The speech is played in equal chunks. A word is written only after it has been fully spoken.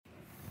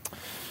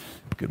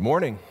Good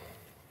morning.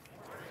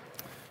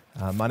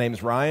 My name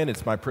is Ryan.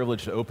 It's my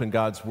privilege to open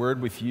God's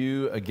Word with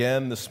you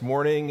again this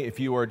morning. If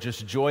you are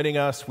just joining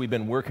us, we've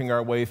been working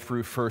our way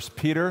through 1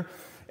 Peter,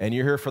 and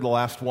you're here for the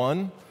last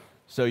one,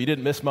 so you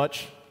didn't miss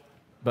much.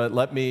 But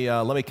let me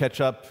catch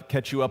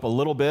you up a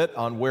little bit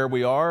on where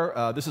we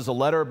are. This is a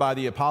letter by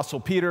the Apostle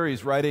Peter.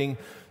 He's writing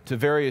to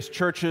various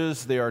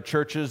churches. They are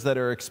churches that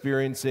are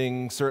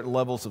experiencing certain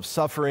levels of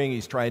suffering.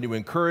 He's trying to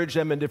encourage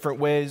them in different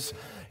ways.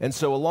 And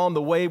so along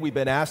the way, we've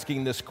been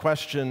asking this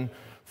question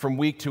from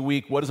week to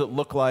week: what does it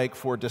look like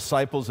for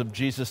disciples of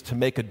Jesus to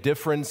make a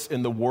difference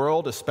in the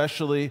world,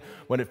 especially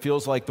when it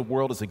feels like the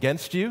world is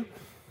against you?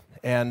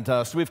 And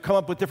so we've come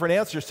up with different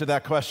answers to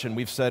that question.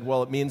 We've said,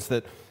 well, it means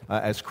that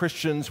as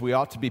Christians, we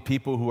ought to be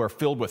people who are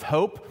filled with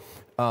hope.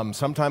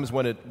 Sometimes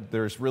when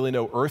there's really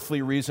no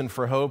earthly reason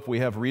for hope, we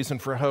have reason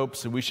for hope,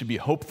 so we should be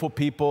hopeful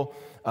people.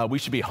 We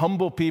should be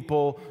humble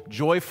people,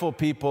 joyful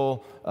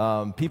people,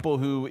 people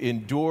who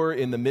endure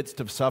in the midst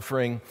of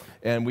suffering,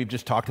 and we've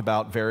just talked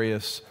about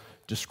various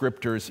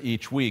descriptors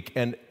each week.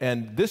 And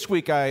this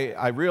week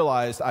I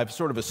realized I've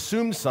sort of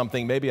assumed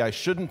something, maybe I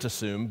shouldn't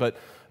assume, but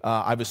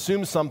I've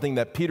assumed something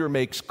that Peter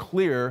makes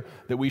clear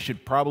that we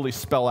should probably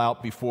spell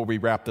out before we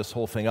wrap this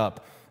whole thing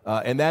up.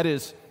 And that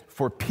is,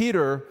 for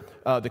Peter,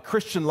 the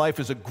Christian life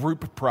is a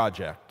group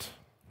project,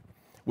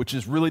 which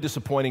is really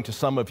disappointing to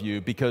some of you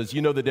because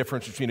you know the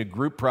difference between a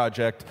group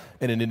project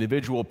and an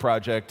individual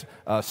project.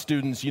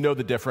 Students, you know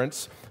the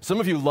difference. Some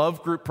of you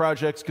love group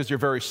projects because you're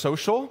very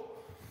social,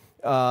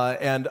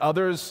 and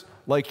others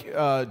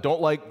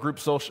don't like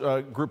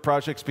group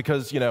projects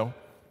because,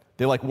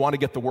 they want to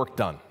get the work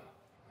done.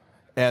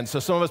 And so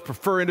some of us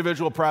prefer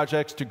individual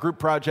projects to group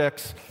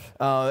projects,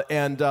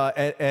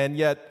 and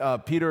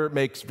yet Peter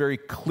makes very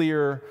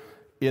clear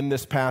in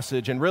this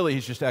passage, and really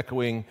he's just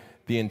echoing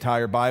the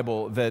entire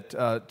Bible, that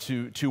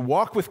to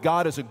walk with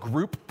God is a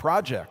group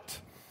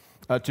project.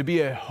 To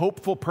be a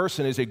hopeful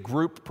person is a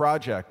group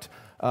project,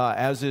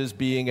 as is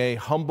being a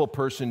humble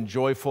person,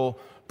 joyful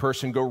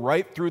person. Go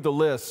right through the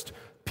list.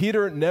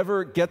 Peter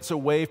never gets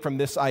away from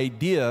this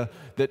idea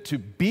that to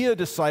be a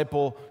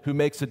disciple who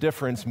makes a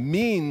difference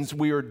means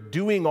we are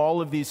doing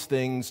all of these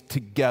things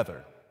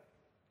together.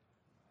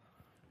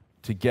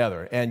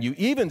 And you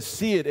even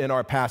see it in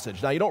our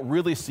passage. Now, you don't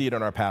really see it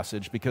in our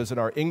passage because in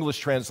our English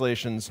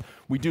translations,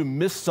 we do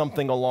miss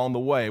something along the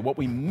way. What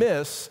we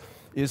miss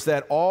is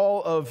that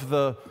all of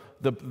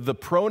the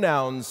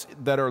pronouns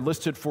that are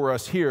listed for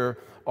us here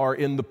are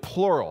in the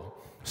plural.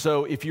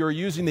 So if you're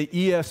using the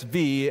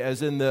ESV,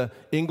 as in the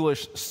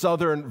English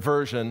Southern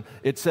version,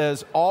 it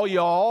says all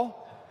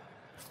y'all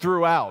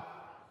throughout.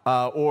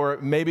 Or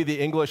maybe the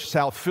English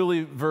South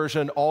Philly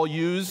version, all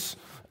yous.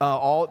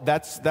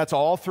 That's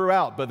all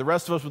throughout. But the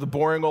rest of us with the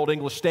boring old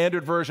English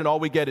Standard Version,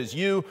 all we get is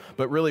you.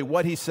 But really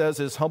what he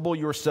says is, humble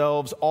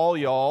yourselves, all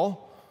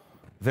y'all,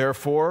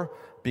 therefore,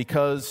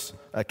 because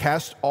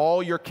cast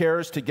all your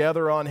cares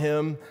together on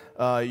him,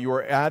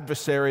 your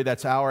adversary,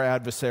 that's our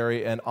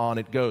adversary, and on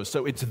it goes.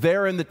 So it's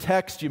there in the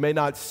text. You may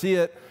not see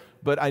it,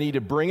 but I need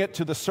to bring it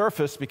to the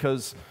surface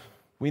because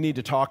we need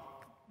to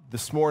talk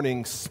this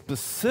morning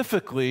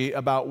specifically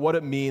about what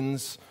it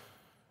means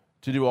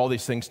to do all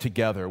these things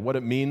together, what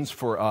it means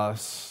for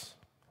us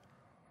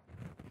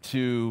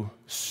to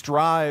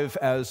strive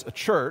as a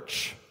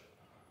church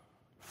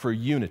for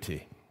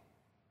unity.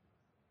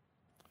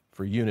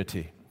 For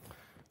unity.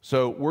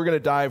 So we're going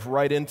to dive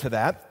right into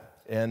that,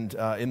 and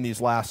in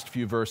these last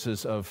few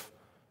verses of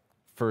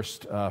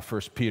First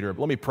Peter.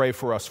 Let me pray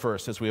for us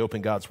first as we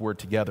open God's Word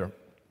together.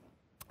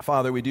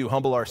 Father, we do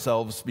humble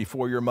ourselves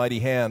before your mighty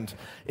hand,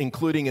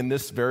 including in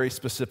this very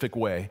specific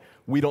way.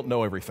 We don't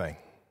know everything.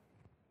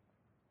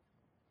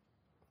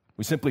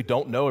 We simply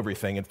don't know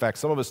everything. In fact,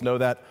 some of us know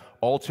that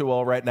all too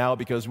well right now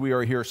because we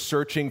are here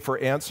searching for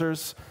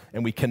answers,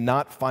 and we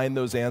cannot find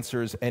those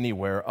answers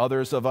anywhere.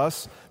 Others of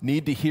us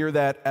need to hear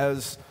that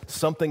as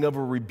something of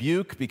a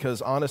rebuke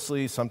because,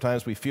 honestly,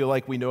 sometimes we feel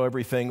like we know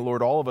everything.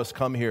 Lord, all of us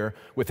come here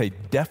with a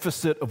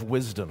deficit of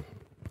wisdom.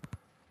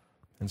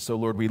 And so,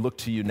 Lord, we look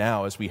to you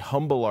now as we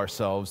humble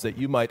ourselves that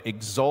you might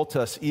exalt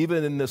us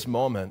even in this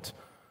moment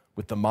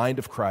with the mind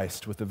of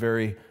Christ, with the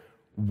very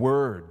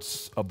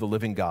words of the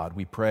living God.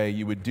 We pray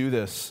you would do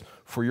this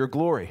for your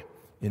glory.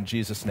 In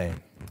Jesus' name,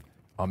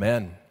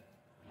 amen.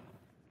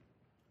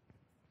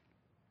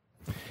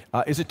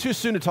 Is it too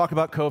soon to talk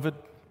about COVID?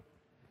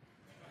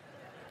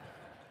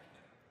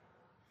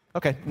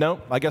 Okay, no,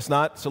 I guess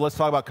not. So let's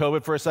talk about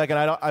COVID for a second.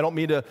 I don't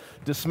mean to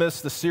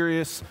dismiss the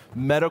serious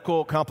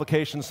medical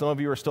complications some of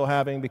you are still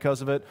having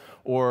because of it,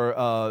 or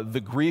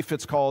the grief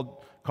it's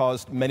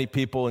caused many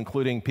people,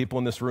 including people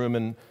in this room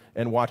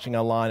and watching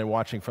online and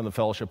watching from the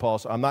fellowship hall.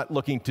 So I'm not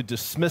looking to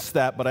dismiss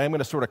that, but I am going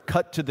to sort of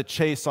cut to the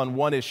chase on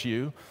one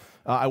issue.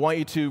 I want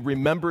you to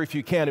remember, if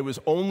you can, it was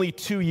only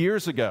 2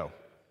 years ago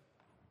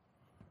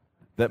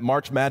that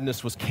March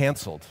Madness was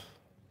canceled.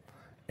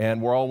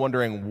 And we're all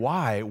wondering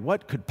why.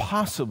 What could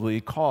possibly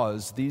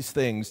cause these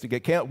things to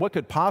get canceled? What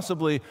could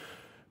possibly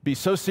be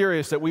so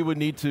serious that we would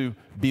need to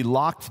be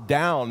locked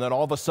down, that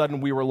all of a sudden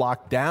we were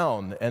locked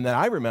down. And then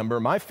I remember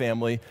my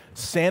family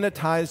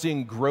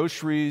sanitizing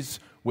groceries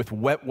with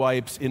wet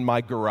wipes in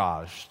my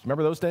garage.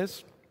 Remember those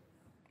days?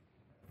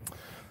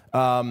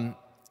 And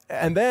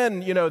then,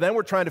 then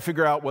we're trying to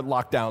figure out what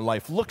lockdown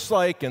life looks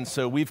like. And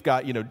so we've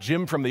got,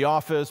 Jim from the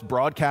office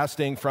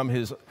broadcasting from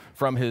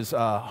his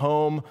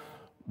home,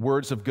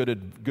 words of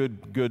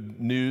good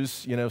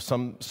news,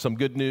 some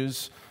good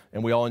news.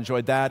 And we all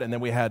enjoyed that. And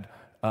then we had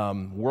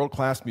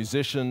world-class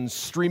musicians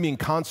streaming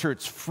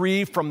concerts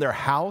free from their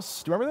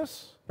house. Do you remember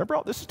this?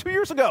 This is 2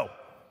 years ago.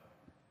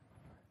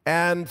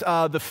 And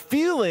the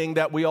feeling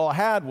that we all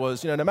had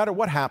was, no matter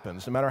what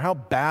happens, no matter how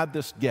bad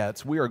this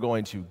gets, we are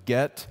going to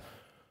get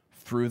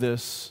through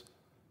this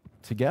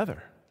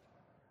together.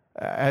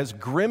 As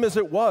grim as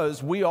it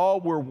was, we all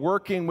were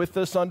working with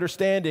this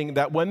understanding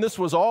that when this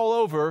was all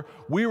over,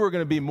 we were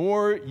going to be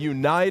more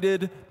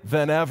united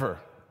than ever.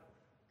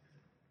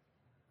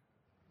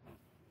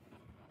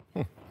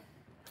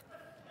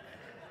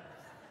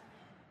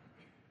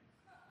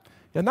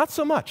 Yeah, not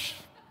so much.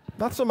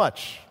 Not so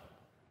much.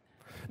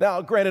 Now,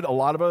 granted, a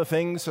lot of other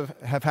things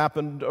have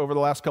happened over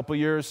the last couple of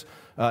years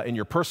in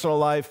your personal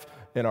life,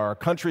 in our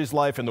country's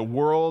life, in the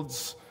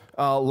world's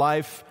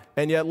life,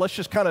 and yet let's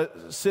just kind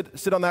of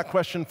sit on that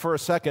question for a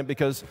second,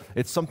 because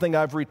it's something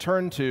I've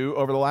returned to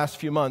over the last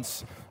few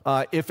months.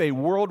 If a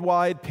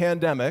worldwide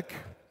pandemic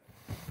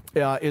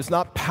is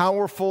not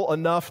powerful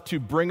enough to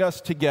bring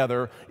us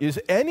together, is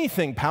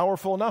anything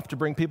powerful enough to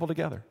bring people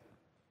together?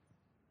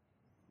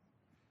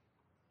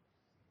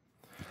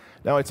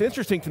 Now, it's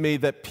interesting to me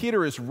that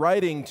Peter is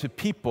writing to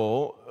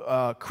people,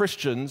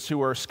 Christians,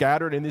 who are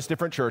scattered in these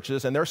different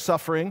churches, and they're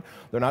suffering.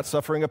 They're not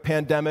suffering a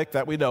pandemic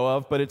that we know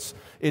of, but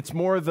it's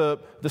more the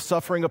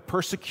suffering of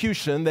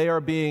persecution. They are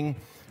being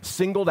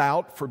singled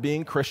out for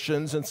being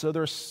Christians, and so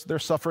they're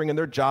suffering in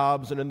their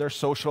jobs and in their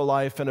social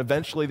life, and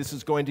eventually this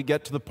is going to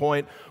get to the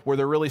point where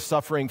they're really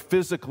suffering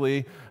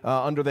physically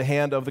under the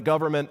hand of the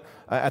government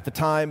at the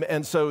time.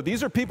 And so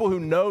these are people who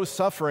know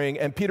suffering,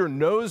 and Peter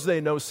knows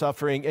they know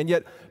suffering, and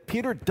yet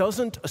Peter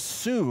doesn't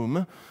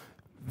assume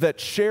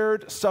that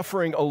shared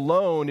suffering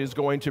alone is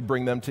going to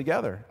bring them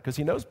together, because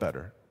he knows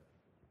better.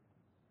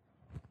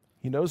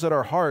 He knows that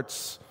our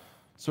hearts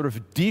sort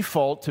of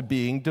default to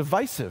being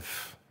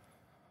divisive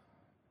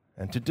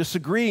and to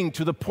disagreeing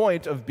to the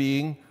point of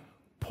being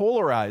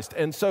polarized.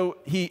 And so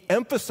he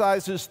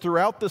emphasizes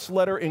throughout this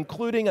letter,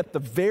 including at the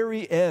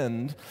very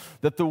end,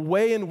 that the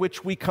way in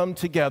which we come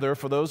together,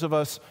 for those of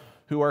us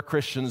who are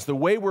Christians, the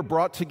way we're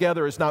brought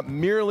together is not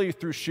merely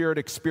through shared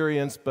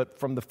experience, but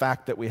from the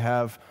fact that we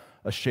have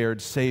a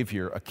shared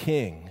Savior, a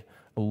King,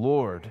 a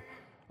Lord,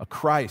 a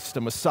Christ,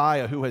 a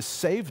Messiah who has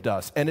saved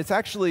us. And it's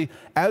actually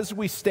as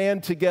we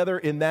stand together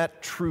in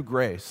that true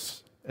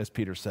grace, as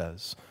Peter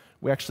says,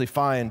 we actually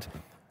find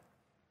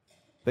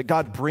that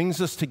God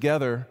brings us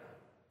together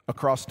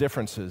across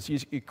differences.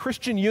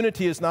 Christian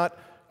unity is not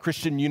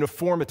Christian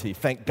uniformity,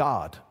 thank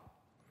God.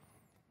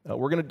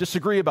 We're going to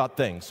disagree about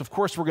things. Of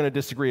course we're going to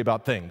disagree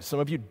about things. Some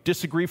of you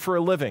disagree for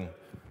a living.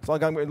 It's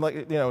like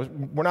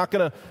we're not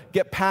going to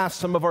get past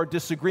some of our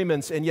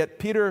disagreements, and yet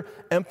Peter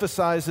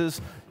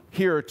emphasizes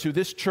here to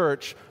this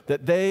church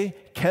that they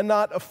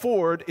cannot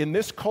afford in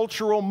this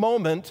cultural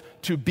moment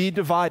to be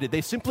divided.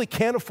 They simply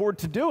can't afford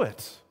to do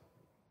it.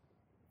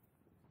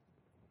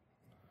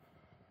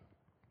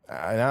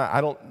 And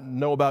I don't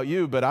know about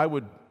you, but I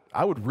would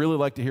really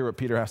like to hear what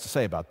Peter has to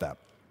say about that.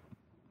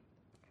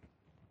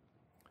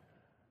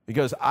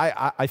 Because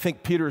I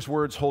think Peter's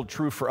words hold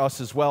true for us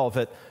as well,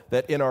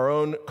 that in our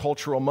own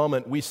cultural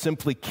moment, we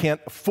simply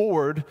can't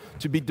afford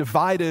to be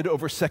divided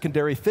over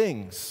secondary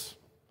things.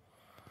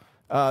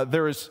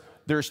 There is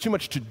too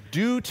much to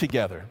do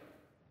together.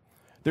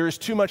 There is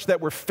too much that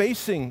we're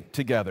facing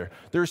together.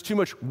 There is too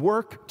much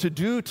work to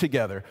do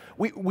together.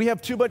 We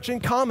have too much in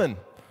common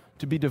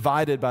to be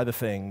divided by the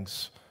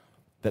things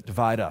that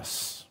divide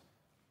us.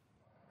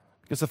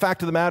 Because the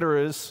fact of the matter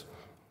is,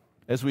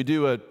 as we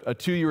do a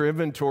 2-year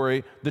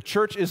inventory, the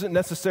church isn't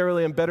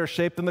necessarily in better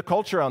shape than the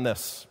culture on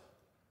this.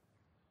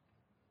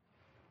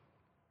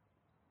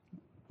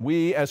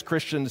 We as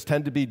Christians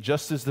tend to be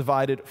just as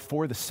divided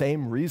for the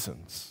same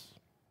reasons.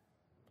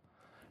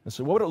 And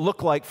so what would it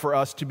look like for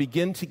us to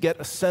begin to get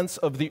a sense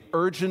of the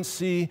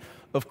urgency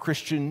of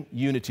Christian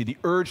unity, the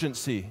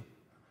urgency,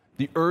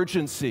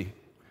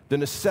 the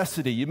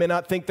necessity? You may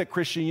not think that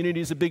Christian unity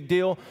is a big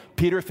deal.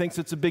 Peter thinks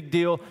it's a big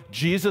deal.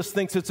 Jesus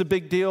thinks it's a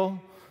big deal.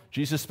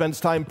 Jesus spends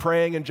time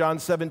praying in John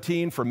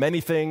 17 for many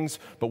things,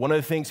 but one of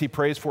the things he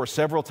prays for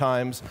several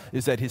times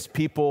is that his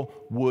people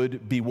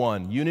would be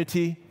one.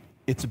 Unity,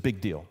 it's a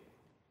big deal.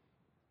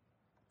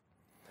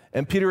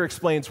 And Peter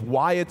explains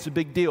why it's a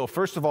big deal.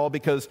 First of all,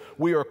 because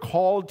we are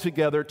called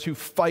together to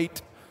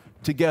fight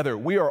together.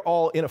 We are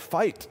all in a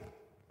fight.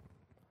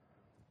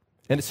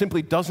 And it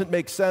simply doesn't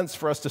make sense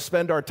for us to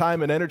spend our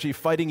time and energy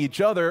fighting each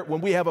other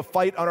when we have a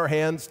fight on our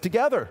hands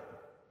together.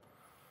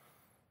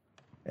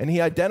 And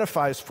he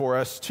identifies for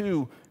us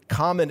 2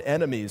 common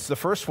enemies. The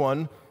first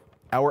one,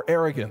 our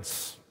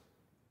arrogance,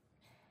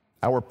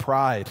 our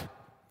pride.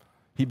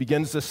 He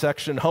begins this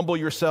section, humble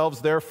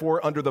yourselves,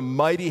 therefore, under the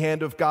mighty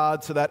hand of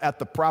God, so that at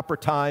the proper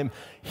time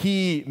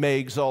he may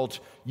exalt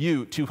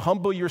you. To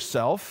humble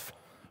yourself,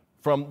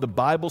 from the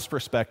Bible's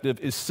perspective,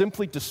 is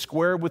simply to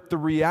square with the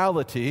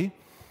reality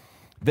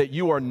that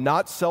you are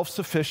not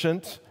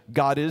self-sufficient,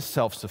 God is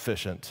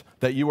self-sufficient.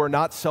 That you are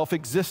not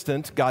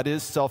self-existent, God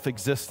is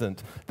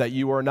self-existent. That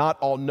you are not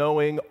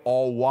all-knowing,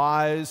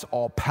 all-wise,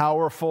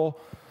 all-powerful.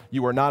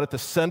 You are not at the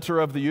center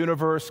of the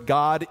universe,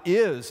 God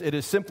is. It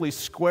is simply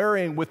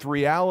squaring with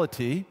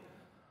reality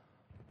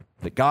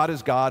that God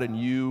is God and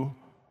you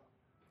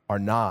are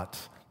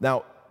not.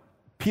 Now,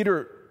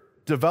 Peter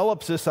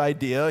develops this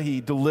idea.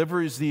 He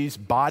delivers these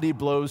body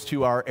blows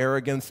to our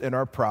arrogance and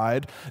our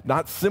pride,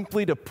 not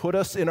simply to put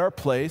us in our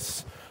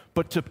place,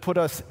 but to put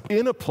us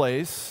in a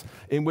place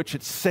in which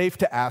it's safe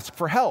to ask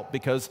for help.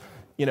 Because,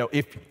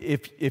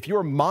 if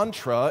your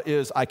mantra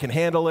is, I can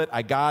handle it,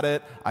 I got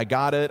it, I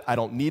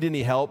don't need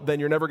any help, then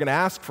you're never going to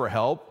ask for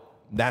help,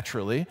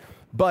 naturally.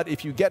 But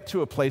if you get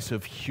to a place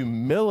of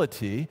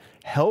humility,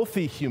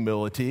 healthy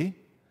humility,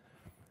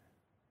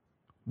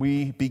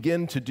 we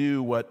begin to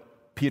do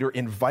what Peter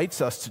invites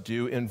us to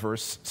do in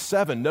verse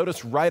 7.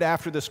 Notice right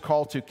after this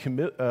call to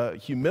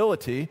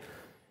humility,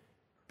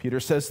 Peter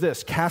says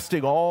this,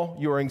 casting all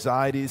your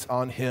anxieties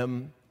on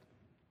him,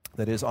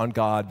 that is, on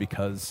God,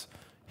 because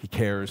he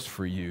cares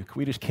for you. Can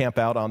we just camp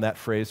out on that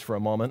phrase for a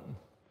moment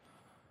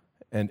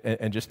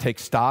and just take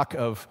stock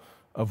of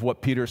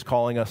what Peter's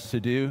calling us to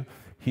do?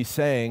 He's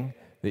saying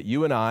that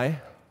you and I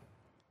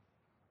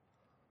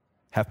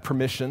have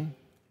permission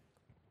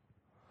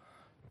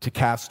to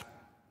cast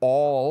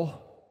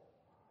all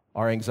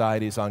our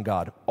anxieties on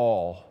God.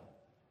 All.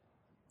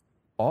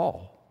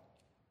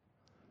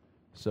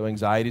 So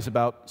anxieties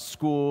about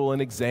school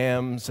and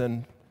exams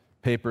and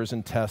papers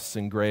and tests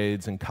and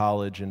grades and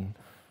college, and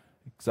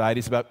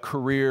anxieties about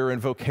career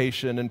and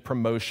vocation and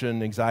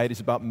promotion, anxieties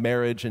about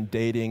marriage and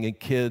dating and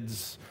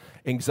kids,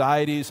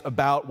 anxieties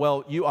about,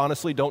 well, you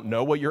honestly don't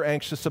know what you're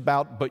anxious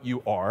about, but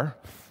you are,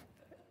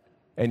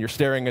 and you're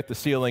staring at the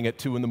ceiling at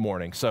 2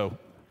 a.m. So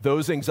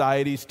those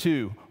anxieties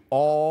too,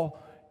 all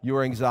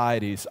your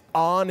anxieties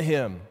on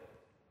him.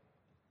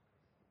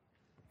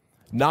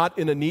 Not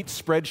in a neat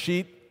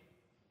spreadsheet,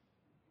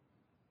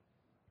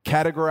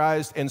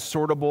 categorized and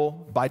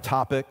sortable by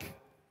topic,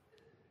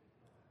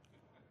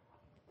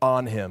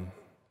 on him.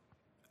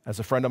 As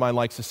a friend of mine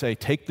likes to say,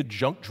 take the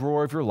junk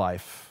drawer of your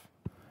life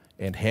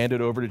and hand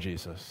it over to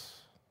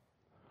Jesus.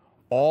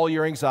 All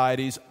your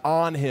anxieties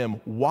on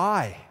him.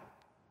 Why?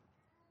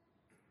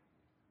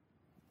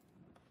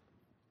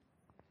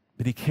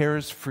 But he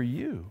cares for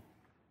you.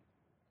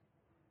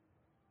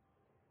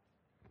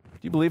 Do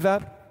you believe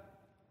that?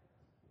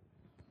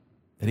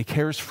 That he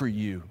cares for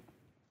you.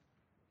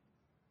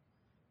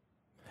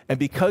 And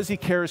because he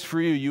cares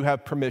for you, you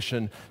have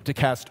permission to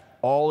cast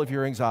all of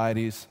your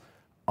anxieties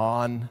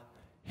on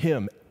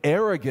him.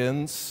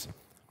 Arrogance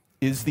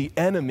is the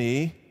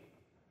enemy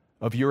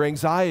of your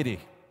anxiety,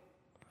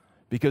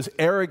 because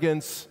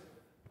arrogance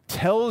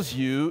tells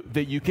you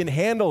that you can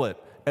handle it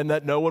and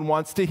that no one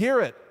wants to hear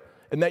it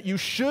and that you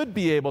should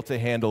be able to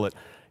handle it.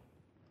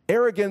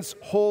 Arrogance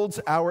holds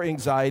our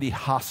anxiety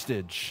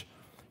hostage.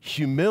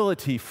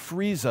 Humility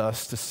frees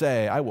us to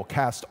say, I will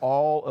cast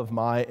all of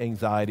my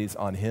anxieties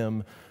on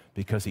him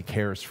because he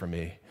cares for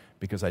me,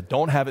 because I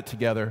don't have it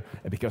together,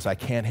 and because I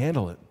can't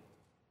handle it.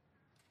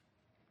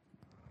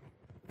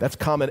 That's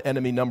common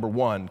enemy number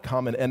 1.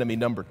 Common enemy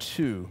number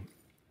 2,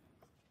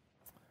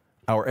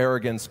 our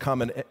arrogance.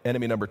 Common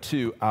enemy number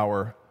 2,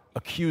 our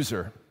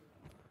accuser.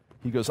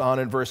 He goes on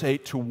in verse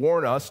 8 to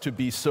warn us to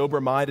be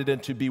sober-minded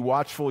and to be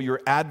watchful.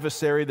 Your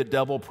adversary, the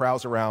devil,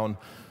 prowls around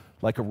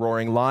like a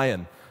roaring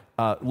lion.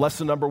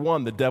 Lesson number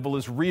 1, the devil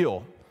is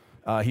real.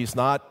 He's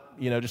not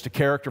just a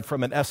character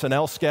from an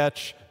SNL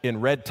sketch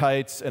in red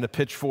tights and a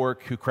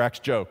pitchfork who cracks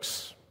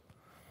jokes.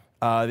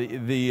 From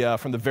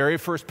the very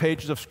first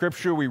pages of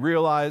Scripture, we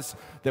realize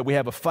that we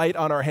have a fight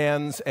on our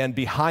hands, and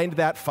behind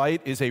that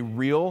fight is a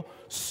real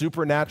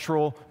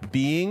supernatural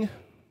being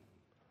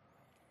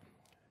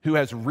who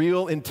has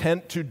real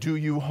intent to do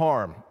you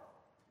harm.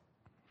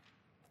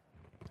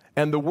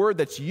 And the word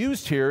that's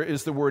used here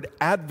is the word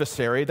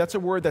adversary. That's a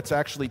word that's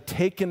actually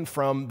taken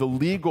from the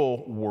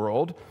legal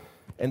world.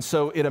 And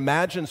so it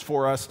imagines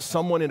for us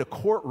someone in a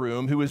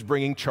courtroom who is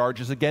bringing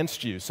charges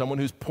against you, someone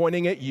who's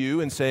pointing at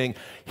you and saying,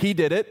 he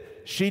did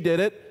it,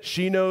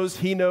 she knows,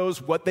 he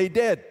knows what they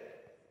did.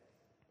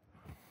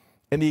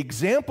 And the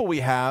example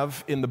we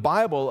have in the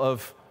Bible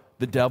of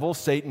the devil,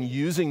 Satan,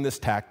 using this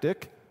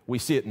tactic, we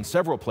see it in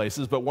several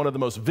places, but one of the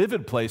most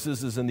vivid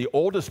places is in the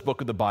oldest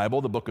book of the Bible,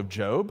 the book of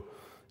Job.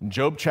 In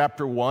Job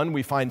chapter 1,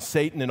 we find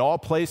Satan in all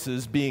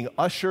places being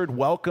ushered,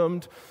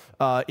 welcomed,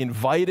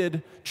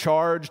 invited,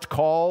 charged,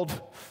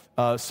 called,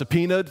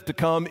 subpoenaed to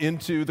come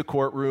into the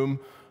courtroom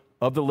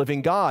of the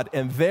living God.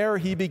 And there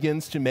he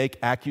begins to make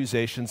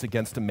accusations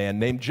against a man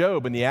named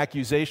Job. And the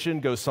accusation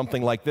goes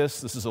something like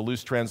this. This is a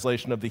loose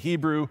translation of the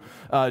Hebrew.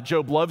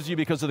 Job loves you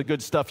because of the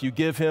good stuff you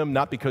give him,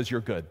 not because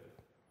you're good.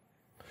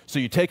 So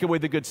you take away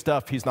the good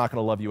stuff, he's not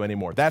going to love you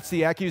anymore. That's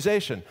the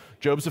accusation.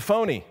 Job's a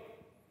phony.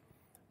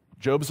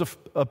 Job's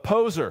a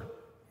poser.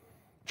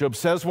 Job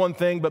says one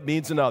thing but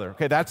means another.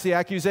 Okay, that's the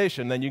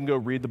accusation. Then you can go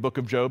read the book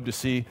of Job to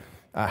see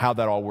how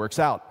that all works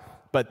out.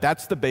 But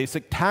that's the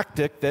basic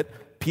tactic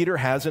that Peter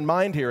has in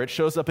mind here. It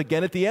shows up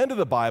again at the end of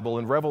the Bible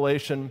in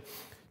Revelation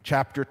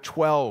chapter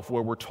 12,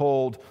 where we're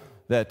told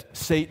that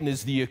Satan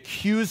is the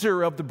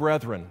accuser of the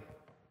brethren,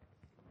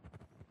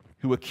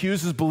 who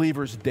accuses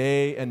believers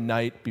day and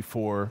night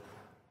before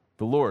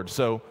the Lord.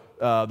 So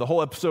the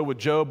whole episode with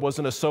Job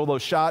wasn't a solo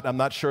shot. I'm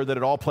not sure that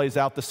it all plays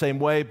out the same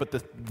way, but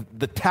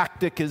the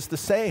tactic is the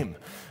same.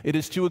 It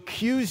is to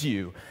accuse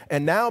you.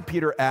 And now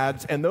Peter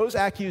adds, and those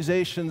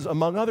accusations,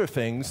 among other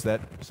things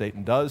that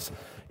Satan does,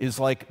 is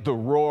like the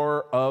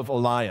roar of a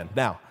lion.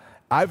 Now,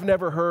 I've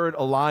never heard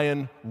a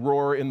lion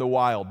roar in the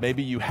wild.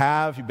 Maybe you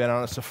have. You've been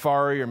on a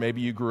safari, or maybe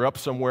you grew up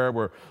somewhere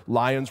where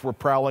lions were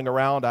prowling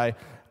around.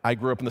 I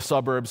grew up in the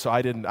suburbs, so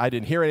I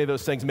didn't hear any of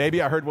those things.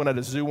 Maybe I heard one at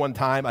a zoo one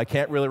time. I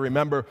can't really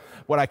remember.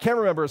 What I can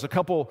remember is a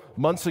couple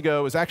months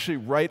ago, it was actually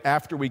right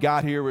after we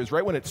got here. It was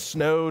right when it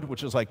snowed,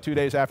 which was like 2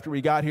 days after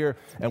we got here,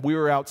 and we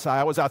were outside.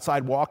 I was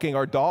outside walking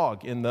our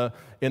dog in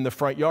the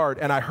front yard,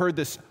 and I heard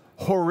this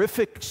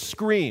horrific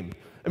scream.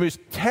 I mean, it was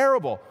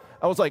terrible.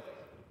 I was like,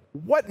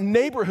 what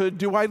neighborhood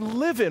do I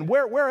live in?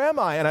 Where am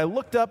I? And I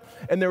looked up,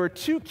 and there were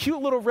two cute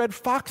little red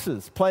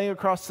foxes playing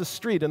across the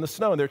street in the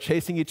snow, and they're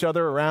chasing each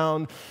other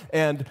around,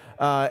 and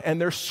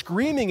they're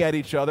screaming at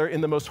each other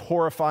in the most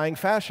horrifying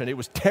fashion. It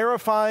was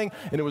terrifying,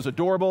 and it was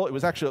adorable. It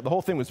was actually, the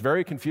whole thing was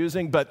very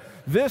confusing, but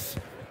this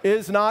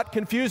is not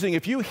confusing.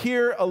 If you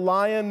hear a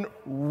lion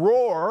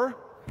roar,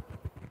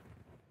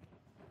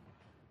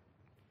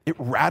 it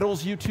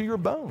rattles you to your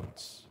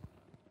bones.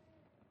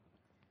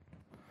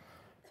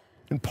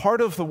 And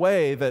part of the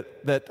way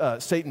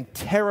that Satan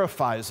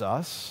terrifies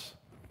us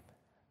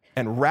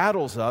and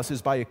rattles us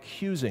is by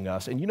accusing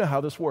us. And you know how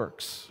this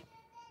works.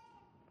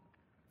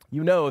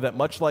 You know that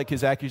much like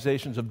his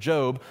accusations of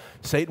Job,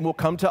 Satan will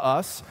come to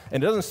us,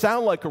 and it doesn't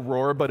sound like a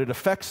roar, but it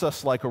affects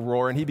us like a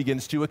roar, and he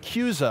begins to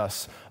accuse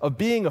us of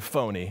being a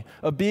phony,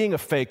 of being a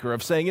faker,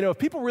 of saying, if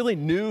people really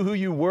knew who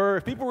you were,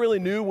 if people really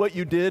knew what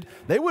you did,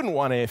 they wouldn't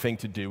want anything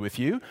to do with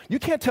you. You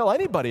can't tell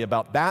anybody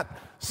about that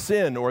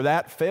sin or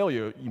that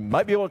failure. You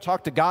might be able to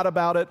talk to God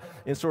about it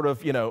in sort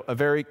of, a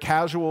very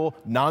casual,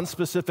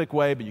 non-specific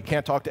way, but you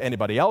can't talk to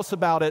anybody else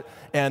about it.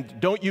 And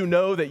don't you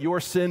know that your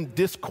sin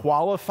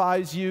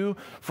disqualifies you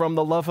from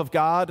the love of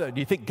God? Do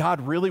you think God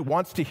really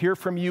wants to hear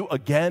from you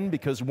again?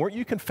 Because weren't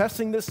you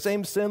confessing this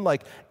same sin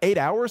like 8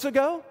 hours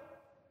ago?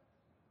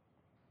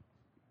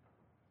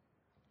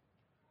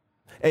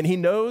 And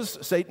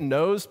Satan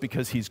knows,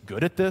 because he's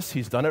good at this,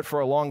 he's done it for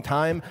a long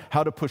time,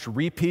 how to push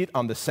repeat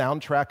on the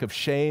soundtrack of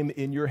shame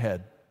in your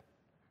head.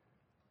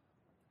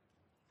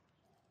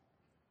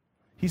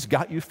 He's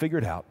got you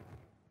figured out.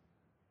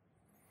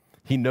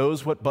 He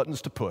knows what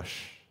buttons to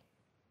push.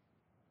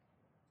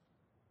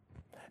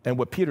 And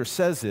what Peter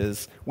says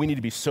is, we need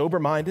to be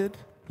sober-minded,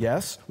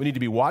 yes. We need to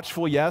be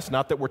watchful, yes.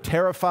 Not that we're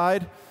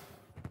terrified,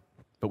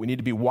 but we need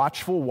to be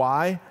watchful.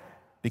 Why?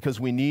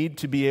 Because we need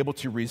to be able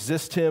to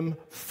resist him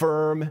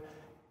firm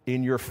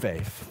in your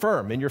faith.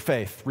 Firm in your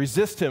faith.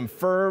 Resist him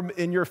firm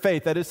in your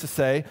faith. That is to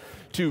say,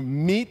 to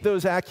meet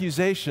those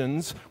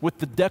accusations with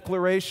the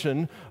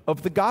declaration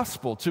of the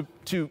gospel.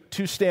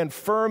 To stand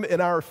firm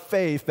in our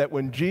faith that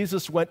when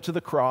Jesus went to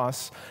the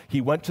cross, he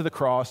went to the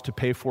cross to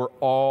pay for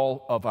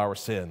all of our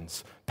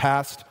sins.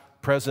 Past,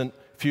 present,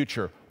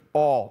 future.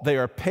 All. They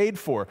are paid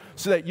for,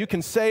 so that you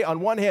can say on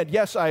one hand,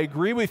 yes, I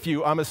agree with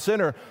you, I'm a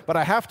sinner, but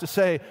I have to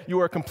say you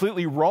are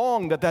completely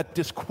wrong that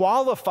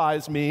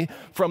disqualifies me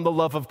from the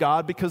love of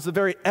God, because the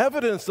very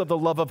evidence of the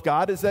love of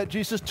God is that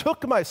Jesus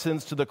took my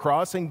sins to the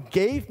cross and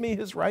gave me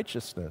his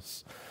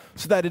righteousness.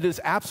 So that it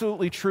is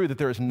absolutely true that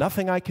there is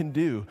nothing I can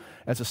do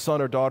as a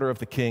son or daughter of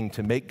the King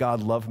to make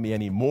God love me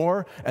any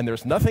more, and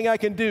there's nothing I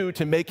can do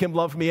to make him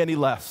love me any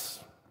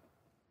less.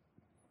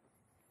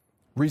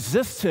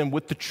 Resist him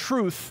with the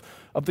truth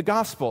of the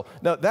gospel.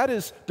 Now, that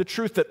is the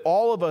truth that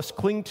all of us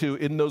cling to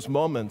in those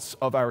moments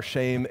of our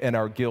shame and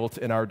our guilt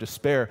and our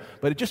despair.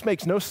 But it just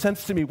makes no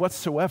sense to me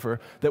whatsoever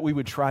that we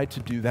would try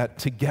to do that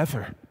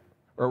together,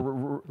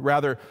 or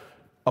rather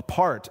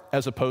apart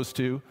as opposed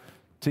to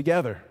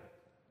together.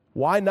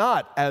 Why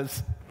not,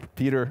 as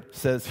Peter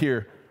says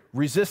here,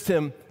 resist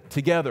him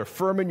together,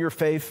 firm in your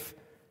faith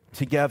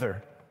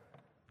together,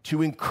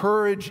 to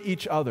encourage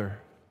each other,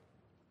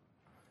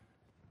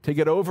 to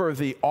get over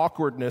the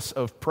awkwardness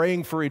of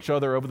praying for each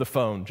other over the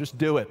phone. Just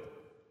do it.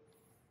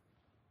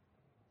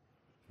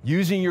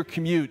 Using your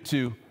commute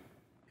to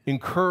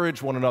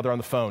encourage one another on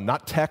the phone,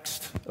 not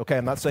text. Okay,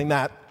 I'm not saying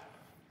that.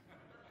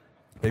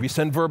 Maybe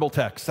send verbal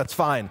text, that's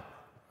fine.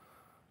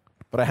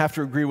 But I have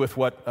to agree with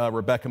what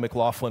Rebecca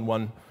McLaughlin,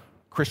 one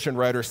Christian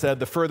writer, said.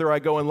 The further I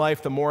go in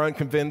life, the more I'm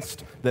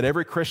convinced that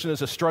every Christian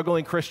is a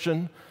struggling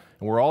Christian,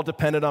 and we're all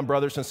dependent on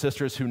brothers and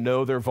sisters who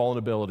know their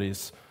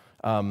vulnerabilities.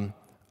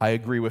 I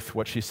agree with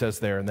what she says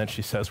there. And then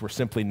she says, we're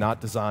simply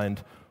not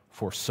designed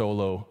for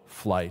solo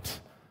flight.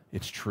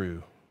 It's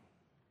true.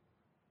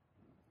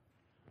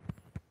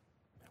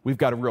 We've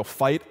got a real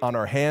fight on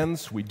our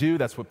hands. We do.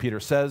 That's what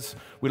Peter says.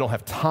 We don't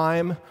have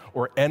time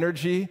or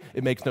energy.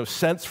 It makes no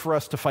sense for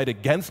us to fight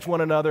against one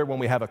another when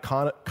we have a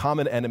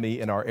common enemy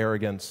in our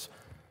arrogance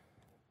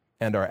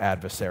and our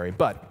adversary.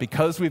 But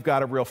because we've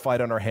got a real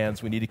fight on our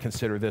hands, we need to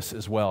consider this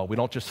as well. We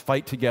don't just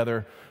fight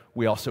together,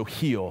 we also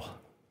heal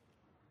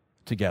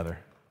together.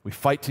 We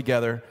fight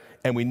together,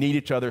 and we need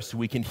each other so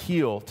we can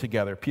heal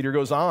together. Peter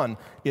goes on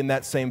in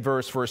that same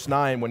verse, verse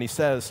 9, when he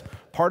says,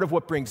 part of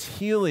what brings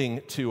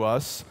healing to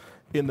us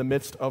in the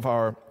midst of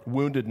our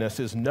woundedness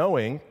is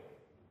knowing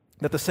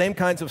that the same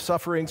kinds of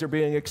sufferings are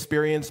being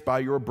experienced by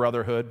your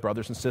brotherhood,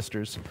 brothers and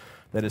sisters,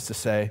 that is to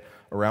say,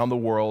 around the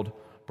world,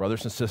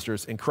 brothers and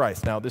sisters in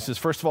Christ. Now, this is,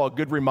 first of all, a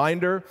good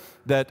reminder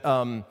that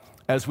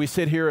as we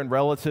sit here in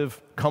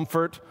relative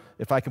comfort,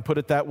 if I can put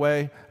it that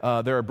way,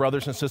 there are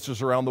brothers and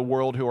sisters around the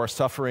world who are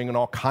suffering in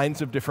all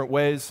kinds of different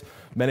ways.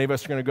 Many of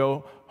us are going to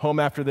go home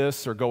after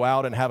this or go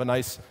out and have a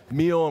nice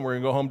meal, and we're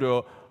going to go home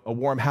to a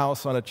warm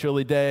house on a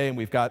chilly day, and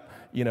we've got,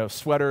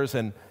 sweaters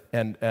and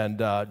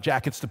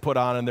jackets to put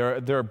on, and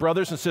there are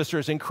brothers and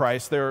sisters in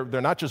Christ. They're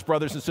not just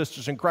brothers and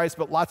sisters in Christ,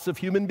 but lots of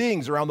human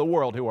beings around the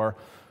world who are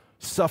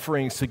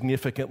suffering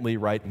significantly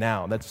right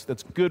now.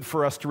 That's good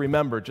for us to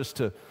remember, just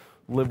to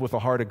live with a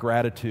heart of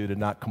gratitude and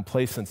not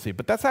complacency.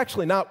 But that's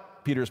actually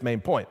not Peter's main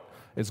point,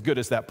 as good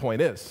as that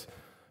point is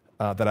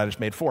that I just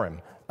made for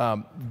him.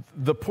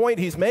 The point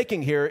he's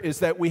making here is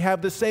that we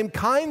have the same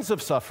kinds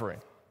of suffering,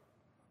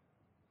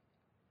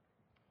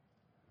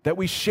 that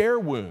we share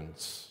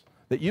wounds,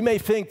 that you may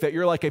think that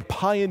you're like a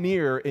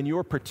pioneer in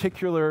your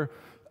particular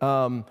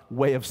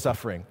way of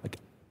suffering.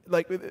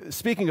 Like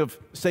speaking of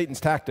Satan's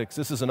tactics,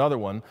 this is another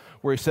one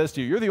where he says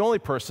to you, you're the only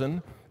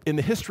person in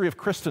the history of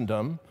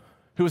Christendom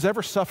who has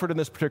ever suffered in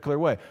this particular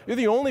way. You're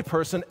the only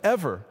person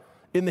ever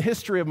in the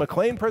history of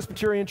McLean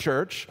Presbyterian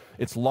Church,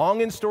 its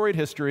long and storied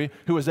history,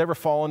 who has ever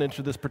fallen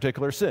into this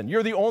particular sin.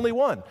 You're the only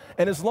one.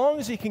 And as long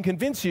as he can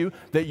convince you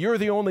that you're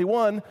the only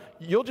one,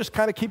 you'll just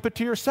kind of keep it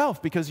to yourself,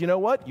 because you know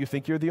what? You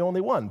think you're the only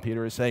one.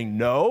 Peter is saying,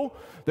 no,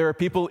 there are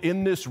people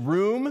in this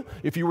room.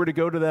 If you were to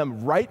go to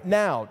them right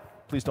now,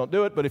 please don't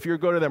do it, but if you were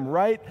to go to them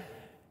right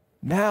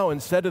now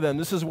and said to them,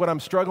 this is what I'm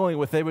struggling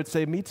with, they would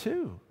say, me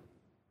too.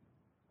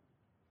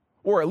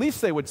 Or at least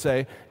they would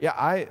say, yeah,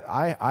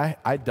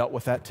 I dealt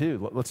with that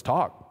too. Let's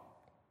talk.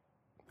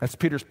 That's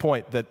Peter's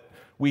point, that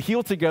we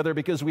heal together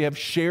because we have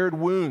shared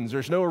wounds.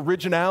 There's no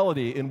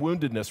originality in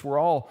woundedness. We're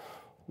all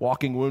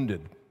walking wounded.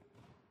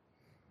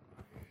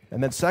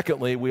 And then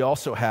secondly, we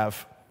also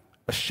have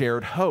a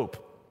shared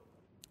hope.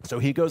 So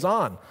he goes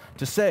on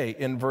to say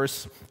in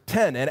verse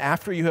 10, and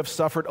after you have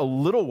suffered a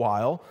little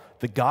while,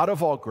 the God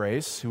of all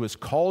grace, who has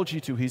called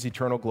you to his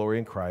eternal glory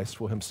in Christ,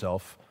 will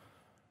himself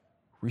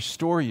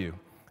restore you.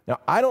 Now,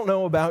 I don't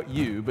know about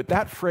you, but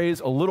that phrase,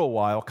 a little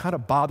while, kind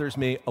of bothers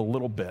me a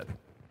little bit.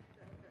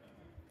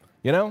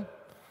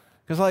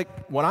 Because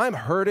when I'm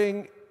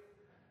hurting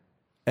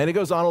and it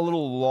goes on a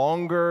little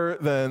longer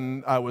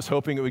than I was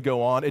hoping it would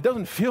go on, it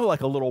doesn't feel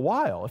like a little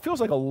while. It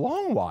feels like a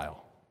long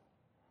while.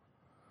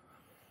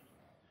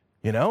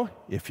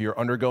 If you're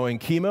undergoing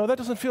chemo, that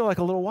doesn't feel like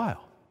a little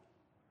while.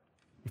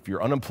 If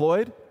you're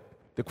unemployed,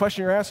 the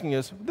question you're asking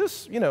is,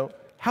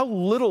 how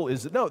little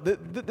is it? No,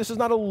 this is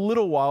not a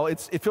little while.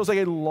 It feels like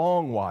a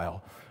long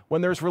while.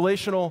 When there's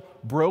relational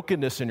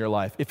brokenness in your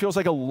life, it feels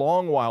like a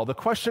long while. The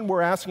question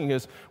we're asking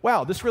is,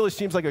 wow, this really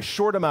seems like a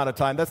short amount of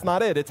time. That's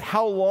not it. It's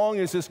how long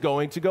is this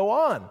going to go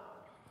on?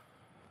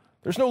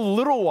 There's no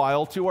little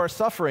while to our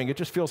suffering. It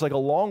just feels like a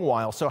long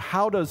while. So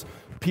how does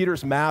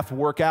Peter's math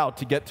work out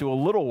to get to a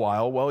little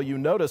while? Well, you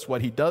notice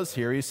what he does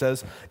here. He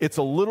says, it's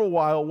a little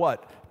while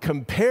what?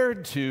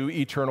 Compared to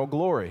eternal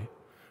glory.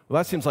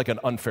 Well, that seems like an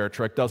unfair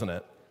trick, doesn't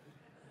it?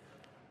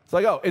 It's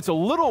like, it's a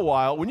little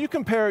while. When you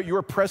compare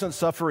your present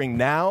suffering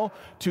now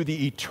to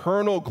the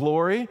eternal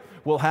glory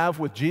we'll have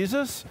with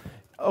Jesus,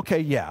 okay,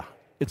 yeah,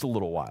 it's a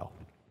little while.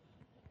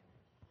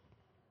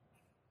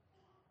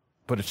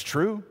 But it's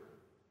true.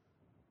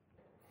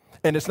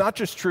 And it's not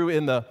just true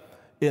in the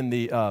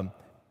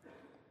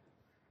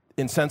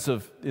sense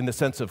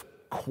of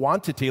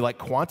quantity, like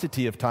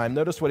quantity of time.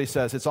 Notice what he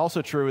says. It's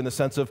also true in the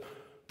sense of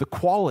the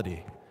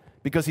quality.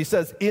 Because he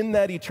says, in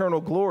that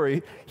eternal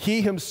glory,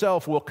 he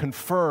himself will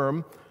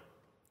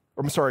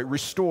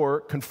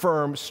restore,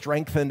 confirm,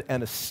 strengthen,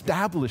 and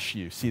establish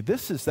you. See,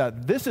 this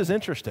is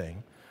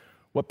interesting,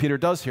 what Peter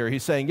does here.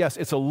 He's saying, yes,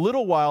 it's a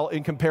little while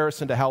in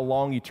comparison to how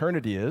long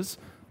eternity is.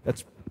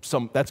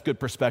 That's good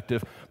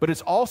perspective. But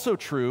it's also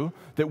true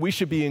that we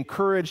should be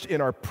encouraged in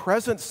our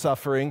present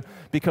suffering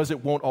because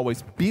it won't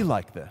always be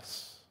like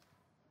this.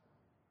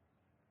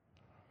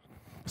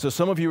 So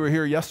some of you were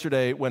here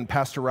yesterday when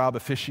Pastor Rob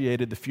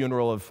officiated the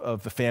funeral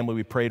of the family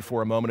we prayed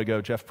for a moment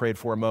ago, Jeff prayed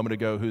for a moment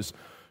ago, whose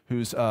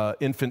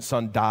infant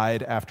son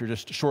died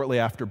shortly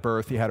after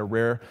birth. He had a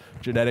rare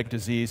genetic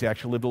disease. He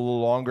actually lived a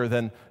little longer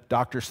than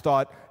doctors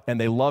thought,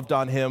 and they loved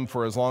on him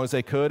for as long as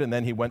they could, and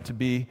then he went to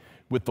be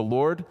with the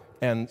Lord.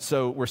 And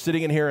so we're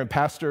sitting in here, and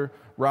Pastor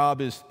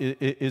Rob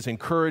is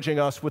encouraging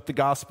us with the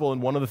gospel,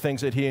 and one of the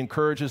things that he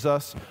encourages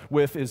us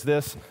with is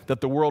this, that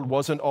the world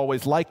wasn't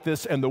always like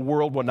this, and the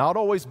world will not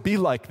always be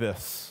like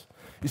this.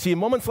 You see, in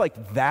moments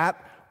like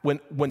that,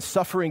 when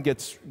suffering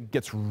gets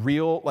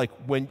real, like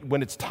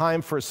when it's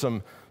time for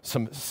some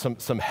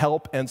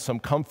help and some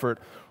comfort,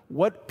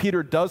 what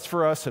Peter does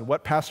for us and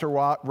what Pastor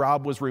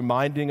Rob was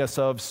reminding us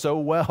of so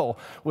well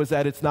was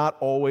that it's not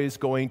always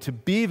going to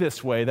be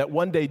this way, that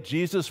one day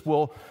Jesus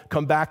will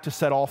come back to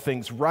set all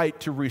things right,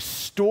 to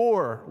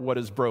restore what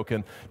is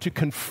broken, to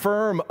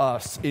confirm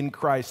us in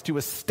Christ, to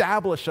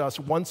establish us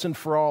once and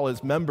for all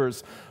as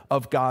members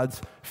of God's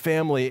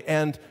family,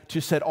 and to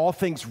set all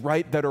things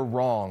right that are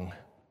wrong,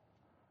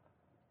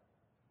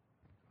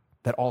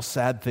 that all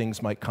sad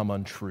things might come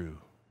untrue.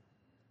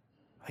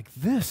 Like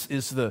this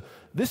is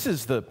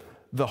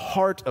the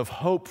heart of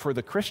hope for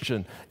the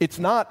Christian. It's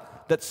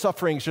not that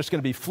suffering is just going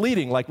to be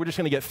fleeting, like we're just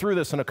going to get through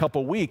this in a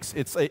couple weeks.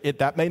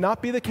 That may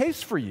not be the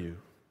case for you.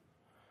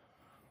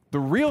 The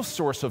real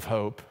source of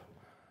hope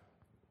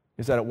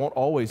is that it won't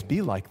always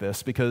be like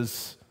this,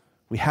 because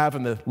we have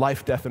in the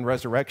life, death, and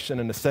resurrection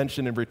and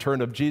ascension and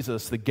return of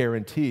Jesus the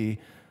guarantee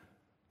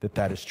that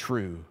that is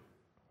true.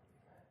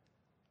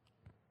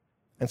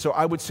 And so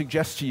I would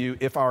suggest to you,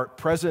 if our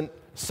present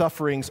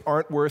sufferings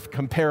aren't worth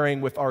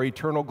comparing with our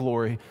eternal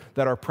glory,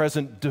 that our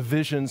present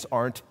divisions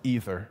aren't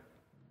either.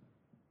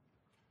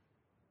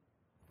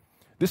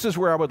 This is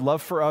where I would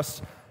love for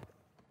us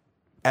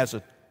as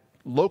a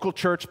local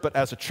church, but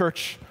as a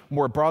church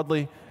more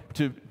broadly,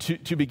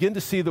 to begin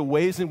to see the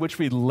ways in which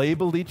we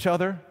label each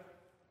other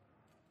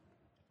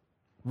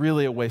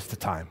really a waste of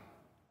time.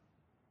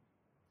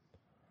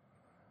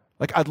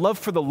 Like, I'd love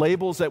for the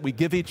labels that we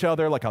give each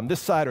other, like on this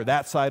side or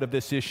that side of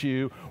this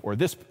issue, or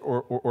this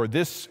or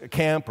this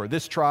camp or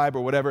this tribe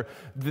or whatever,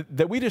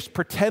 that we just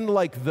pretend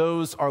like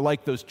those are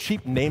like those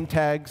cheap name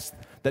tags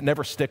that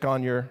never stick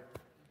on your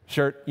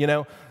shirt, you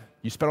know?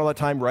 You spend all that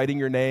time writing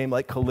your name,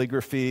 like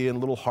calligraphy and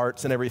little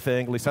hearts and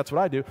everything. At least that's what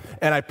I do.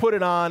 And I put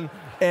it on,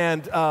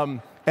 and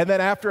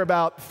then after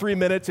about 3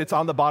 minutes, it's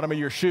on the bottom of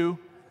your shoe,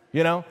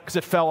 you know, because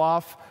it fell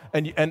off.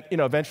 And you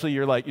know, eventually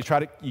you're like,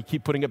 you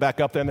keep putting it back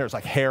up there, and there's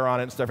like hair on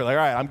it and stuff. You're like,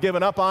 all right, I'm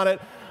giving up on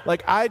it.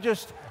 Like,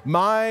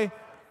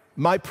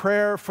 my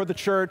prayer for the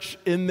church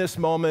in this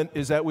moment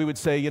is that we would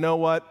say, you know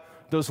what?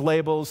 Those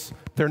labels,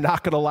 they're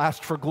not going to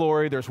last for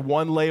glory. There's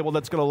one label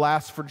that's going to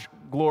last for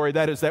glory.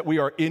 That is that we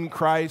are in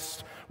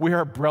Christ. We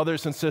are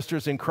brothers and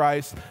sisters in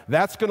Christ.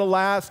 That's going to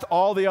last.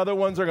 All the other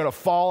ones are going to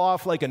fall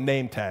off like a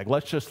name tag.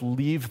 Let's just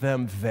leave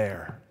them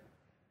there.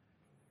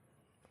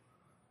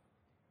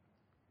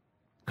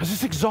 Because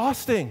it's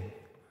exhausting.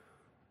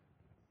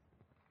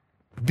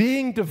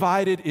 Being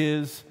divided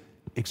is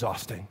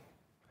exhausting.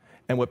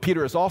 And what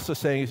Peter is also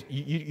saying is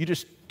you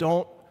just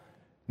don't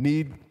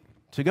need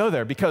to go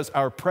there, because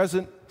our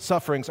present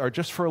sufferings are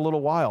just for a little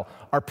while.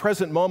 Our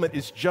present moment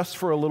is just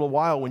for a little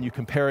while when you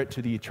compare it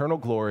to the eternal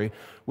glory,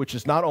 which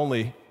is not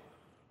only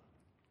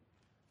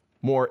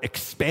more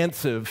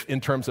expansive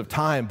in terms of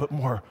time, but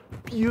more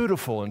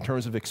beautiful in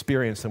terms of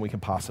experience than we can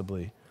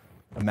possibly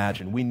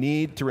imagine. We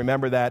need to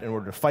remember that in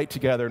order to fight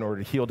together, in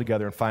order to heal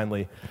together, and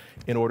finally,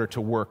 in order to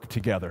work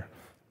together.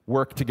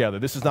 Work together.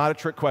 This is not a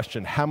trick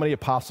question. How many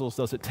apostles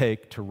does it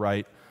take to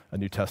write a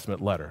New Testament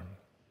letter?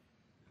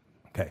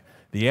 Okay.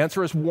 The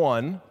answer is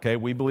one. Okay.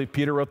 We believe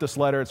Peter wrote this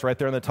letter. It's right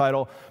there in the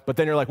title. But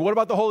then you're like, what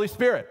about the Holy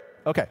Spirit?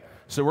 Okay.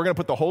 So we're going to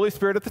put the Holy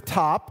Spirit at the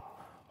top.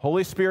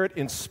 Holy Spirit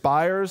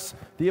inspires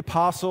the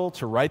apostle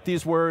to write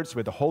these words.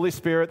 With the Holy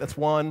Spirit, that's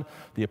one.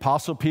 The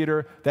apostle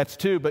Peter, that's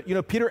two. But, you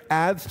know, Peter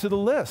adds to the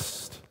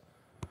list.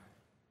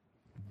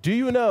 Do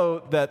you know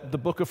that the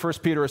book of 1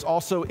 Peter is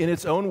also in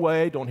its own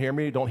way, don't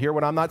hear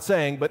what I'm not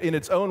saying, but in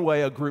its own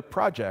way, a group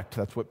project?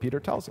 That's what Peter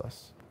tells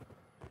us.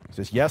 He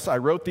says, yes, I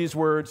wrote these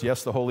words.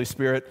 Yes, the Holy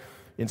Spirit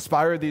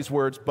inspired these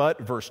words.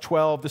 But, verse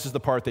 12, this is the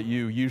part that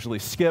you usually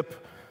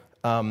skip.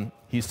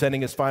 He's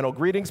sending his final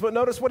greetings, but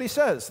notice what he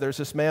says. There's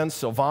this man,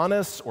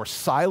 Silvanus, or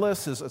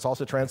Silas, it's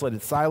also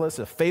translated Silas,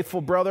 a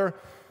faithful brother.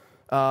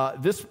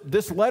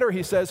 This letter,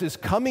 he says, is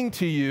coming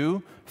to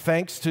you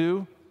thanks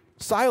to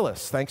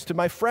Silas, thanks to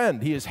my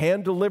friend. He has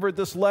hand-delivered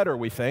this letter,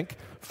 we think,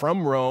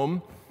 from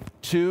Rome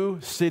to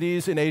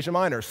cities in Asia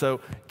Minor.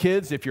 So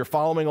kids, if you're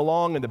following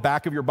along in the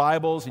back of your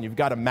Bibles and you've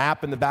got a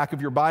map in the back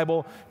of your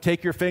Bible,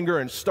 take your finger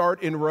and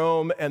start in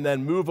Rome and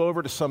then move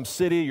over to some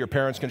city. Your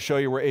parents can show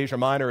you where Asia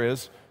Minor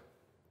is.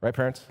 Right,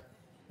 parents?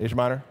 Asia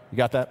Minor? You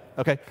got that?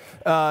 Okay.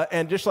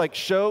 And just like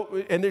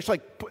show, and there's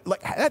like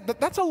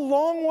that's a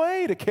long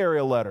way to carry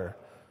a letter.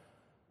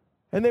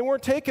 And they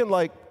weren't taking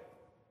like,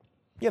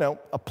 you know,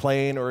 a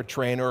plane or a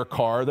train or a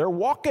car. They're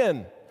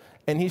walking.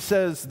 And he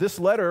says, this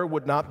letter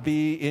would not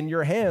be in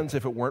your hands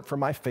if it weren't for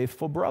my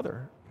faithful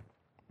brother.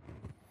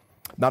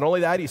 Not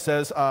only that, he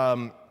says,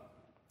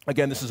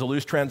 again, this is a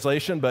loose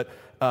translation, but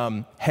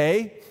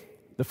hey,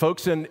 the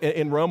folks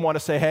in Rome want to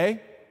say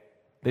hey.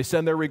 They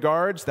send their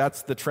regards.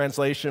 That's the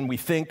translation we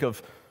think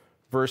of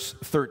verse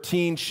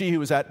 13. She who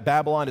was at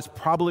Babylon is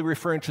probably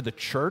referring to the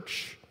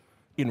church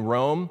in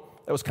Rome,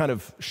 That was kind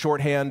of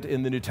shorthand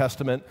in the New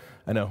Testament.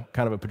 I know,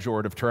 kind of a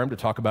pejorative term to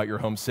talk about your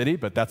home city,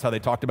 but that's how they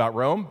talked about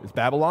Rome, is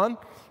Babylon.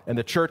 And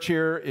the church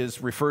here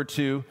is referred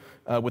to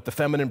with the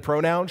feminine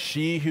pronoun,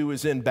 she who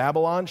is in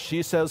Babylon.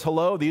 She says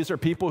hello. These are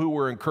people who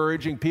were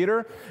encouraging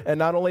Peter. And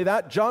not only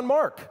that, John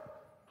Mark,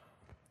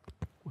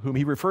 whom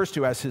he refers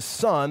to as his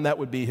son, that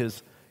would be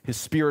his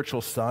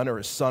spiritual son or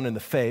his son in the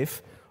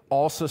faith,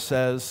 also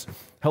says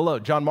hello.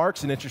 John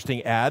Mark's an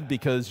interesting ad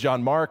because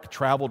John Mark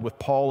traveled with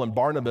Paul and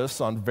Barnabas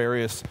on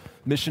various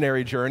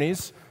missionary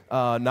journeys,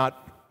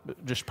 not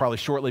just probably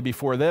shortly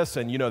before this,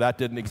 and that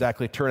didn't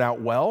exactly turn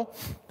out well.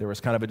 There was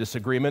kind of a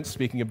disagreement,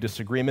 speaking of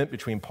disagreement,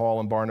 between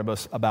Paul and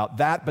Barnabas about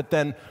that. But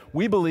then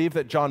we believe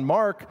that John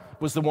Mark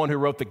was the one who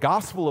wrote the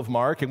Gospel of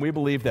Mark, and we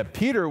believe that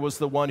Peter was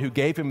the one who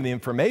gave him the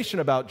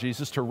information about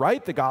Jesus to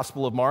write the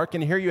Gospel of Mark.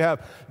 And here you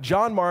have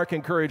John Mark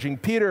encouraging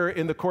Peter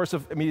in the course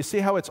of, you see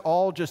how it's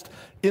all just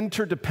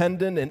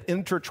interdependent and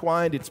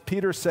intertwined. It's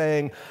Peter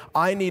saying,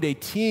 I need a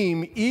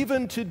team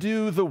even to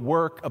do the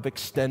work of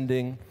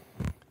extending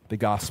the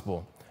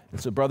gospel. And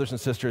so, brothers and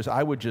sisters,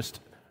 I would just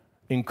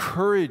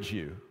encourage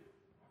you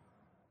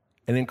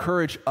and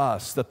encourage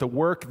us that the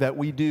work that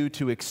we do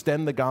to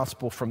extend the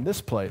gospel from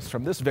this place,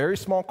 from this very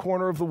small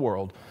corner of the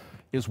world,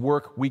 is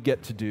work we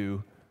get to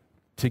do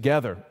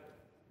together.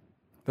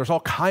 There's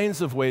all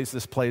kinds of ways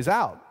this plays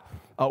out.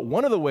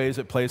 One of the ways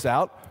it plays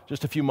out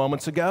just a few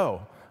moments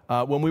ago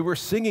when we were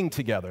singing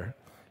together.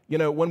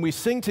 When we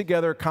sing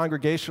together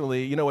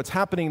congregationally, what's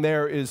happening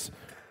there is,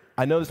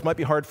 I know this might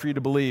be hard for you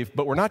to believe,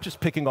 but we're not just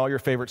picking all your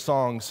favorite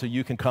songs so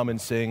you can come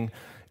and sing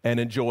and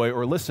enjoy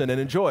or listen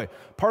and enjoy.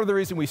 Part of the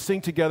reason we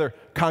sing together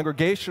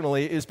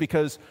congregationally is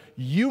because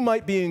you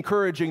might be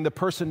encouraging the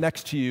person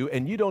next to you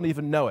and you don't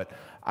even know it.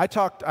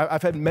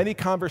 I've had many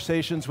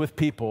conversations with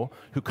people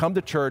who come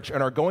to church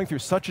and are going through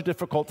such a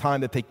difficult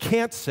time that they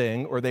can't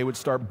sing or they would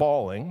start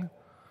bawling.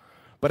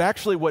 But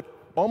actually what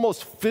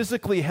almost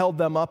physically held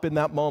them up in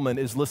that moment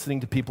is listening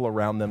to people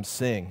around them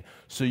sing.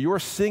 So your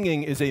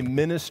singing is a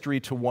ministry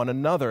to one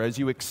another as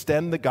you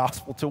extend the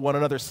gospel to one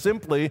another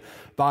simply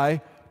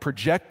by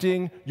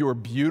projecting your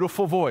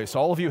beautiful voice.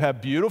 All of you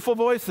have beautiful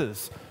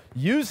voices.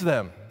 Use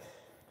them.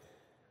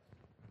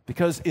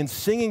 Because in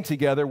singing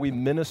together, we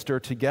minister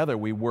together.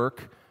 We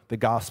work the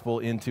gospel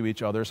into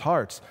each other's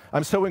hearts.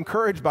 I'm so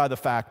encouraged by the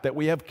fact that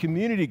we have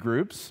community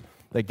groups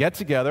that get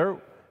together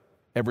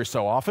every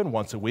so often,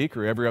 once a week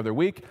or every other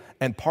week,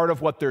 and part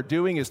of what they're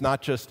doing is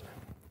not just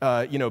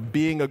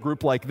being a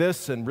group like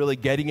this and really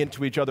getting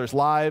into each other's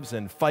lives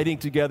and fighting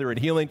together and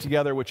healing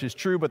together, which is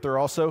true, but they're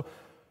also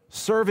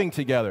serving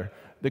together.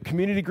 The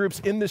community groups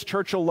in this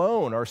church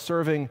alone are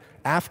serving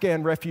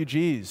Afghan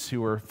refugees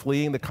who are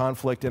fleeing the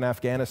conflict in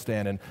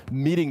Afghanistan and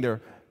meeting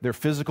their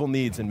physical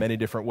needs in many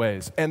different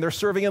ways. And they're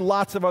serving in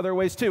lots of other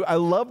ways too. I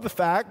love the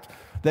fact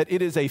that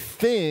it is a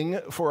thing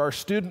for our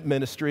student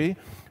ministry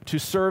to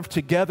serve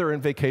together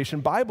in Vacation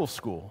Bible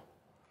School.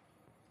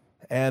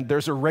 And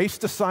there's a race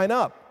to sign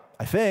up,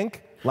 I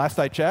think, last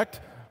I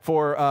checked,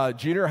 for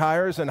junior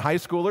hires and high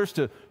schoolers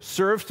to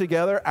serve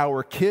together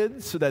our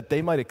kids so that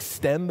they might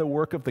extend the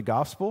work of the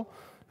gospel.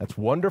 That's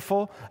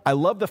wonderful. I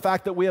love the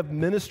fact that we have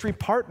ministry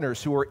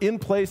partners who are in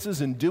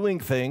places and doing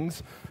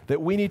things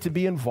that we need to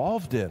be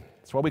involved in.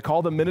 That's why we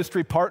call them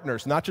ministry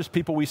partners, not just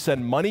people we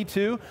send money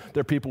to.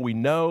 They're people we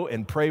know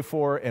and pray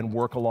for and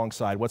work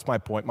alongside. What's my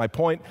point? My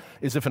point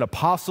is if an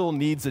apostle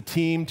needs a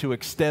team to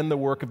extend the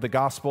work of the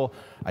gospel,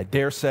 I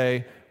dare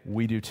say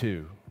we do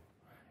too.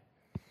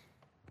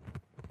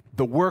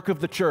 The work of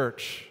the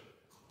church,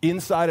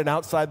 inside and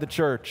outside the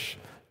church,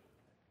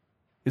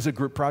 is a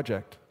group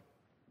project.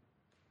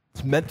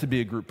 It's meant to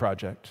be a group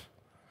project.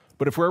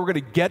 But if we're ever going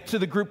to get to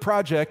the group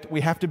project,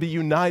 we have to be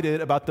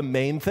united about the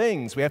main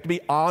things. We have to be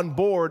on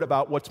board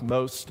about what's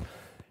most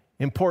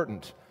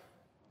important.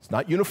 It's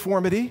not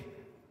uniformity,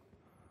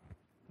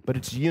 but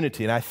it's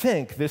unity. And I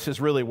think this is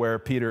really where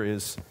Peter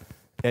is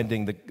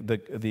ending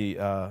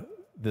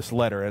this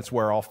letter. It's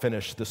where I'll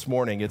finish this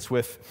morning. It's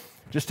with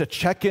just a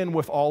check-in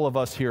with all of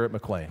us here at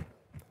McLean.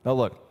 Now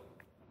look,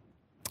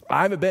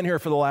 I haven't been here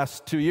for the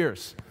last 2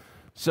 years.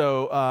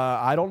 So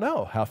I don't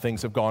know how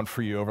things have gone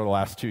for you over the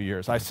last 2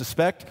 years. I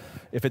suspect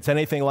if it's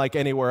anything like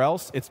anywhere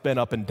else, it's been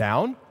up and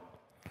down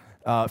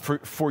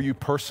for you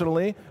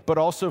personally, but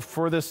also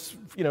for this,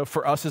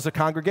 for us as a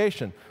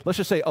congregation. Let's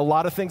just say a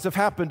lot of things have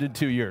happened in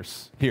 2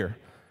 years here.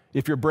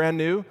 If you're brand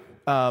new,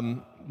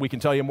 we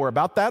can tell you more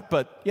about that,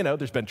 but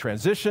there's been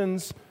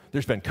transitions,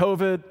 there's been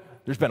COVID,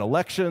 there's been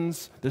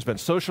elections, there's been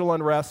social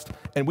unrest,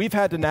 and we've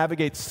had to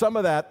navigate some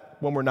of that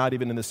when we're not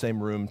even in the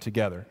same room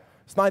together.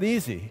 It's not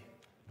easy.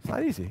 It's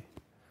not easy.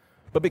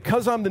 But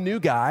because I'm the new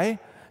guy,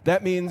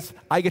 that means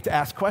I get to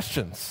ask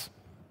questions.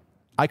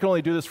 I can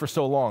only do this for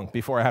so long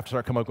before I have to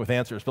start coming up with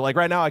answers. But like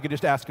right now, I could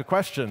just ask a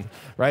question,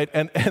 right?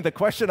 And the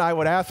question I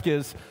would ask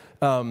is,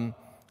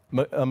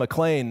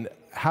 McLean,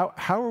 how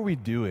are we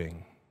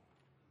doing?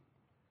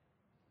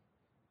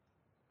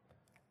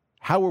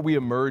 How are we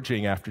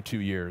emerging after 2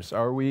 years?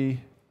 Are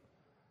we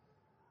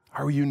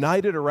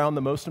united around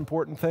the most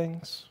important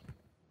things?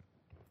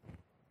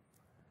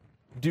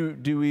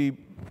 do we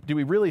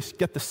really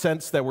get the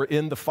sense that we're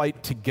in the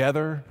fight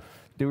together?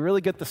 Do we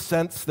really get the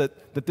sense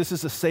that this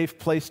is a safe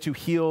place to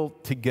heal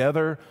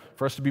together,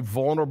 for us to be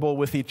vulnerable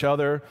with each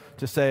other,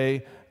 to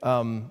say,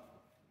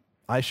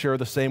 I share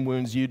the same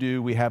wounds you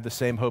do, we have the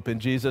same hope in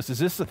Jesus? Is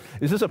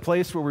this a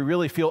place where we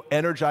really feel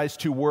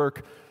energized to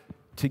work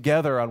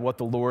together on what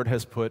the Lord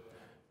has put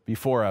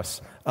before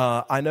us?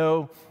 I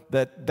know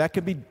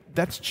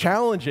that's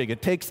challenging.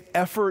 It takes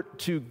effort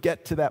to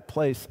get to that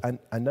place.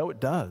 I know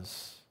it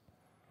does.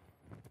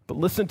 But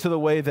listen to the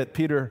way that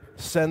Peter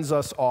sends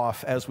us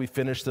off as we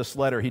finish this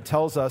letter. He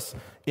tells us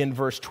in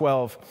verse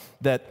 12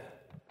 that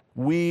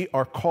we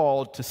are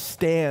called to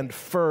stand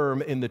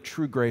firm in the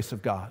true grace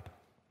of God.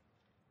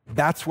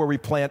 That's where we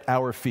plant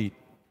our feet,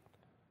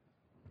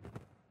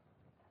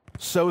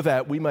 so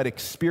that we might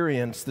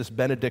experience this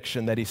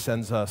benediction that he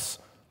sends us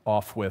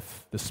off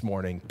with this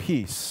morning.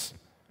 Peace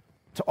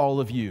to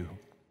all of you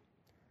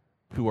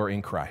who are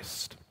in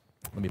Christ.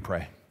 Let me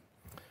pray.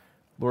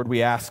 Lord,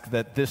 we ask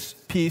that this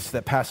peace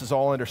that passes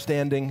all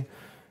understanding,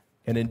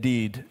 and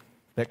indeed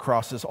that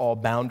crosses all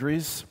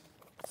boundaries,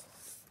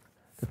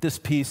 that this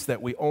peace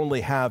that we only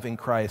have in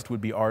Christ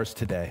would be ours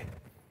today,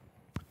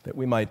 that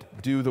we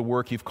might do the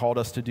work you've called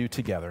us to do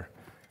together.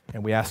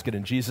 And we ask it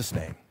in Jesus'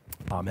 name.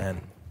 Amen.